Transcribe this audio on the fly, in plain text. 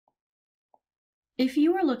If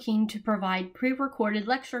you are looking to provide pre-recorded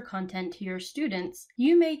lecture content to your students,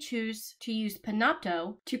 you may choose to use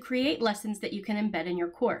Panopto to create lessons that you can embed in your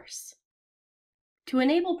course. To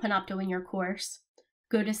enable Panopto in your course,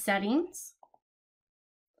 go to Settings,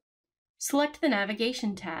 select the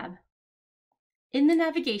Navigation tab. In the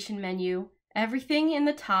navigation menu, everything in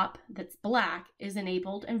the top that's black is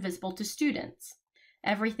enabled and visible to students.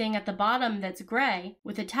 Everything at the bottom that's gray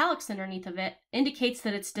with italics underneath of it indicates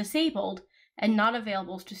that it's disabled and not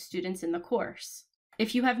available to students in the course.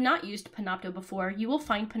 If you have not used Panopto before, you will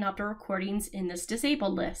find Panopto recordings in this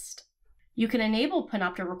disabled list. You can enable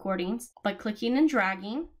Panopto recordings by clicking and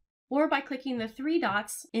dragging, or by clicking the three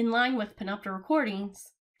dots in line with Panopto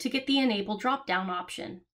recordings to get the Enable drop-down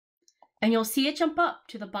option. And you'll see it jump up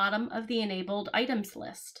to the bottom of the enabled items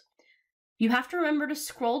list. You have to remember to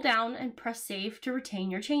scroll down and press Save to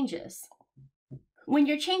retain your changes. When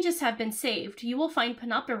your changes have been saved, you will find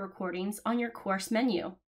Panopto recordings on your course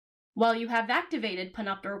menu. While you have activated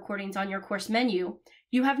Panopto recordings on your course menu,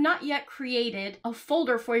 you have not yet created a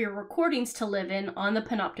folder for your recordings to live in on the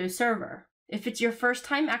Panopto server. If it's your first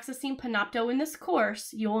time accessing Panopto in this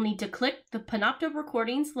course, you will need to click the Panopto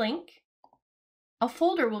recordings link. A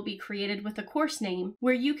folder will be created with a course name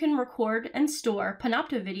where you can record and store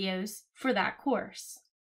Panopto videos for that course.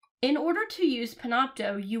 In order to use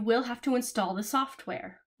Panopto, you will have to install the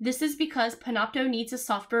software. This is because Panopto needs a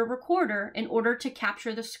software recorder in order to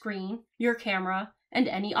capture the screen, your camera, and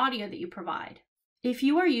any audio that you provide. If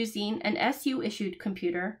you are using an SU-issued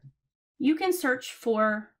computer, you can search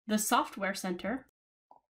for the Software Center.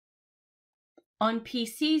 On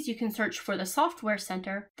PCs, you can search for the Software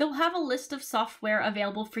Center. They'll have a list of software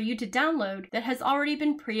available for you to download that has already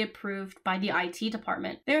been pre-approved by the IT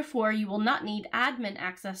department. Therefore, you will not need admin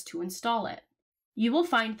access to install it. You will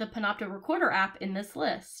find the Panopto Recorder app in this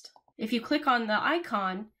list. If you click on the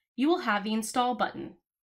icon, you will have the Install button.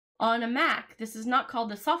 On a Mac, this is not called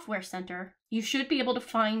the Software Center. You should be able to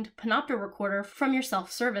find Panopto Recorder from your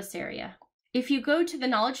self-service area. If you go to the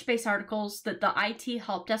knowledge base articles that the IT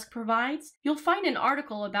Help Desk provides, you'll find an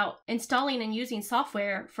article about installing and using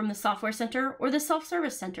software from the Software Center or the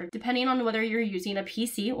Self-Service Center, depending on whether you're using a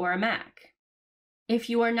PC or a Mac. If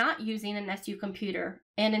you are not using an SU computer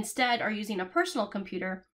and instead are using a personal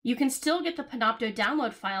computer, you can still get the Panopto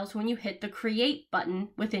download files when you hit the Create button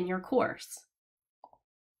within your course.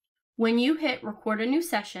 When you hit Record a New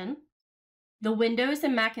Session, the Windows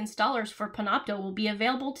and Mac installers for Panopto will be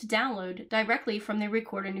available to download directly from the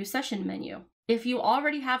Record a New Session menu. If you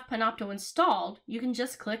already have Panopto installed, you can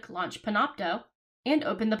just click Launch Panopto and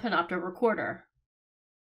open the Panopto Recorder.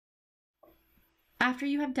 After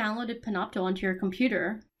you have downloaded Panopto onto your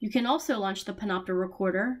computer, you can also launch the Panopto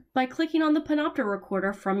Recorder by clicking on the Panopto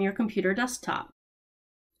Recorder from your computer desktop.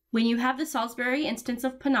 When you have the Salisbury instance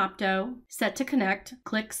of Panopto set to connect,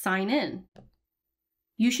 click Sign In.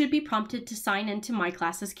 You should be prompted to sign into My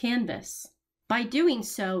Classes Canvas. By doing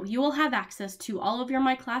so, you will have access to all of your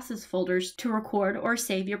My Classes folders to record or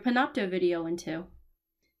save your Panopto video into.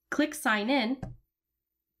 Click Sign In,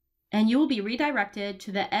 and you will be redirected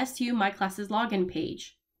to the SU My Classes login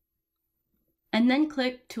page. And then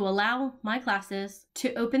click to allow My Classes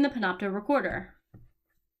to open the Panopto Recorder.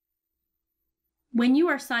 When you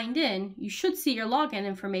are signed in, you should see your login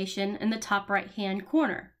information in the top right-hand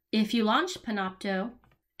corner. If you launch Panopto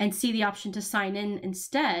and see the option to sign in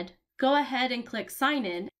instead, go ahead and click Sign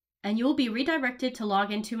In, and you will be redirected to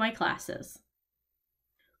log into My Classes.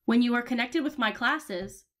 When you are connected with My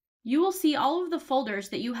Classes, you will see all of the folders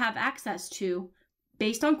that you have access to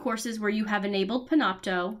based on courses where you have enabled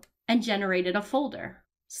Panopto and generated a folder.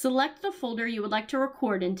 Select the folder you would like to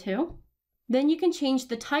record into. Then you can change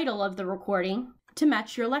the title of the recording to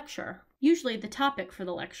match your lecture, usually the topic for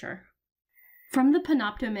the lecture. From the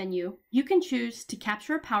Panopto menu, you can choose to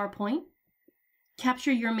capture a PowerPoint,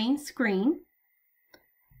 capture your main screen,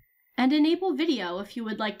 and enable video if you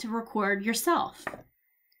would like to record yourself.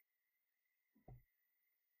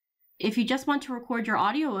 If you just want to record your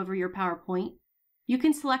audio over your PowerPoint, you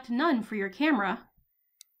can select None for your camera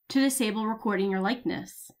to disable recording your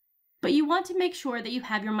likeness. But you want to make sure that you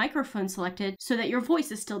have your microphone selected so that your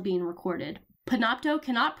voice is still being recorded. Panopto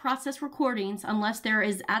cannot process recordings unless there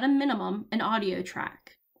is, at a minimum, an audio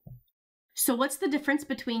track. So what's the difference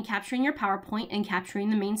between capturing your PowerPoint and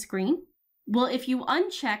capturing the main screen? Well, if you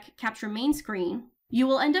uncheck Capture Main Screen, you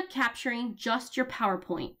will end up capturing just your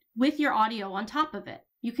PowerPoint with your audio on top of it.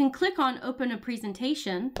 You can click on Open a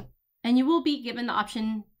Presentation, and you will be given the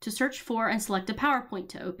option to search for and select a PowerPoint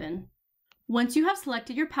to open. Once you have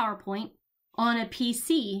selected your PowerPoint, on a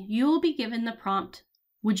PC, you will be given the prompt,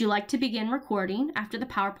 would you like to begin recording after the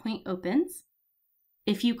PowerPoint opens?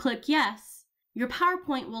 If you click yes, your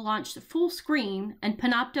PowerPoint will launch full screen and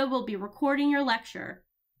Panopto will be recording your lecture.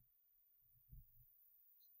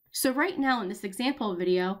 So right now in this example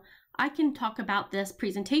video, I can talk about this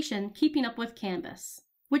presentation, Keeping Up with Canvas,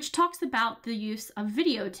 which talks about the use of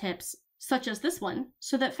video tips, such as this one,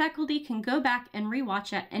 so that faculty can go back and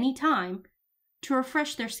rewatch at any time to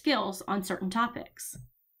refresh their skills on certain topics.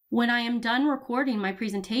 When I am done recording my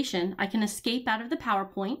presentation, I can escape out of the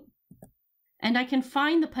PowerPoint, and I can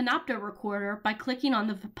find the Panopto recorder by clicking on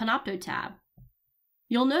the Panopto tab.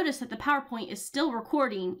 You'll notice that the PowerPoint is still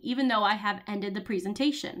recording even though I have ended the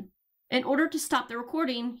presentation. In order to stop the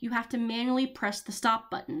recording, you have to manually press the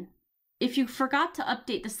stop button. If you forgot to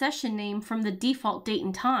update the session name from the default date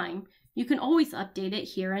and time, you can always update it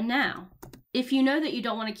here and now. If you know that you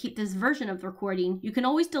don't want to keep this version of the recording, you can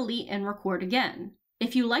always delete and record again.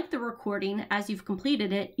 If you like the recording as you've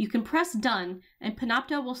completed it, you can press Done and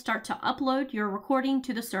Panopto will start to upload your recording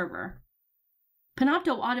to the server.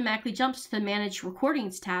 Panopto automatically jumps to the Manage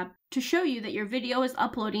Recordings tab to show you that your video is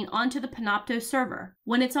uploading onto the Panopto server.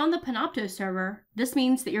 When it's on the Panopto server, this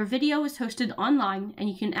means that your video is hosted online and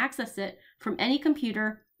you can access it from any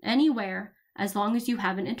computer, anywhere, as long as you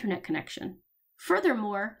have an internet connection.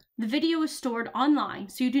 Furthermore, the video is stored online,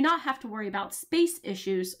 so you do not have to worry about space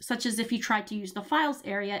issues, such as if you tried to use the Files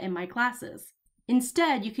area in my classes.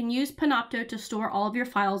 Instead, you can use Panopto to store all of your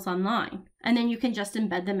files online, and then you can just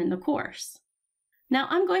embed them in the course. Now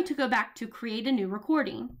I'm going to go back to create a new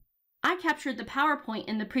recording. I captured the PowerPoint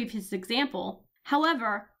in the previous example.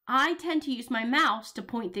 However, I tend to use my mouse to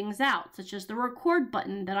point things out, such as the record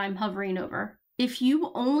button that I'm hovering over. If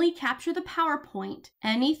you only capture the PowerPoint,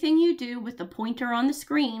 anything you do with the pointer on the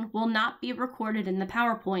screen will not be recorded in the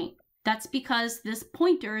PowerPoint. That's because this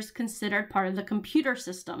pointer is considered part of the computer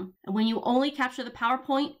system. And when you only capture the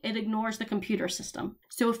PowerPoint, it ignores the computer system.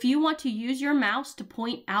 So if you want to use your mouse to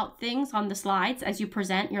point out things on the slides as you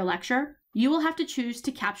present your lecture, you will have to choose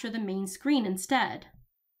to capture the main screen instead.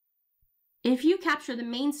 If you capture the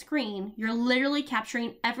main screen, you're literally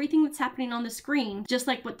capturing everything that's happening on the screen, just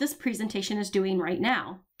like what this presentation is doing right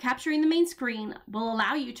now. Capturing the main screen will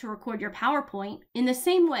allow you to record your PowerPoint in the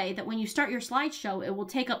same way that when you start your slideshow, it will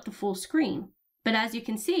take up the full screen. But as you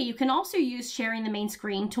can see, you can also use sharing the main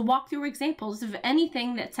screen to walk through examples of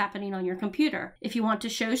anything that's happening on your computer. If you want to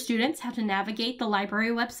show students how to navigate the library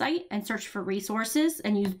website and search for resources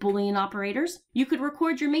and use Boolean operators, you could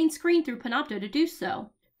record your main screen through Panopto to do so.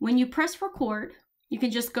 When you press record, you can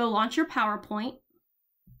just go launch your PowerPoint,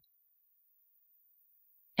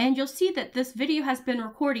 and you'll see that this video has been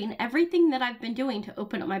recording everything that I've been doing to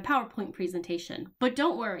open up my PowerPoint presentation. But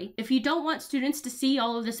don't worry, if you don't want students to see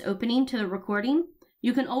all of this opening to the recording,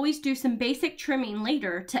 you can always do some basic trimming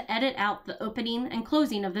later to edit out the opening and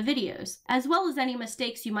closing of the videos, as well as any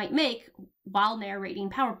mistakes you might make while narrating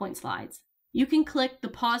PowerPoint slides. You can click the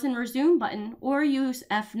pause and resume button or use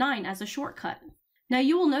F9 as a shortcut. Now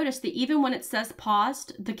you will notice that even when it says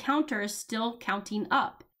paused, the counter is still counting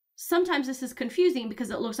up. Sometimes this is confusing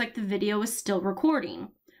because it looks like the video is still recording,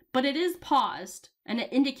 but it is paused and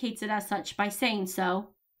it indicates it as such by saying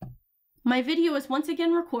so. My video is once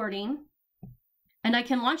again recording and I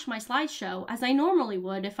can launch my slideshow as I normally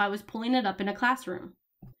would if I was pulling it up in a classroom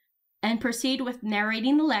and proceed with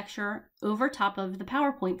narrating the lecture over top of the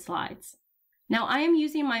PowerPoint slides. Now I am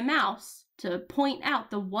using my mouse to point out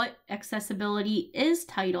the What Accessibility Is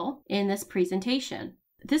title in this presentation.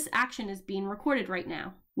 This action is being recorded right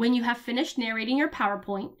now. When you have finished narrating your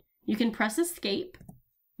PowerPoint, you can press Escape,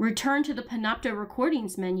 return to the Panopto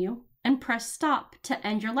Recordings menu, and press Stop to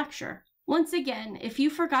end your lecture. Once again, if you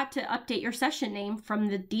forgot to update your session name from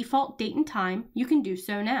the default date and time, you can do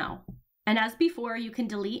so now. And as before, you can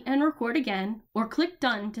delete and record again, or click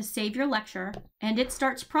Done to save your lecture, and it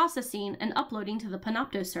starts processing and uploading to the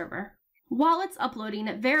Panopto server. While it's uploading,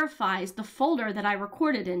 it verifies the folder that I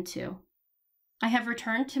recorded into. I have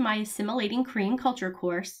returned to my Assimilating Korean Culture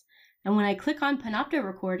course, and when I click on Panopto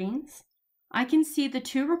Recordings, I can see the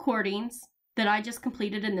 2 recordings that I just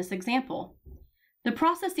completed in this example. The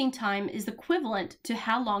processing time is equivalent to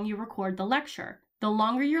how long you record the lecture. The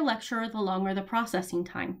longer your lecture, the longer the processing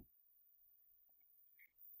time.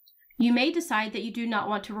 You may decide that you do not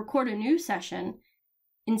want to record a new session.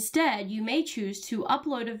 Instead, you may choose to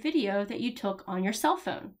upload a video that you took on your cell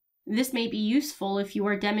phone. This may be useful if you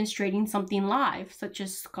are demonstrating something live, such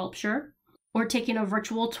as sculpture, or taking a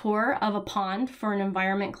virtual tour of a pond for an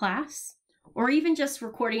environment class, or even just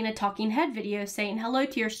recording a talking head video saying hello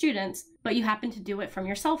to your students, but you happen to do it from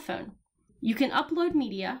your cell phone. You can upload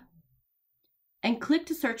media and click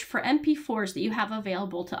to search for MP4s that you have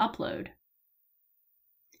available to upload.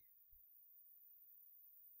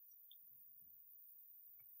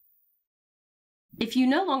 If you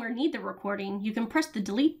no longer need the recording, you can press the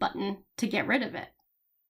delete button to get rid of it.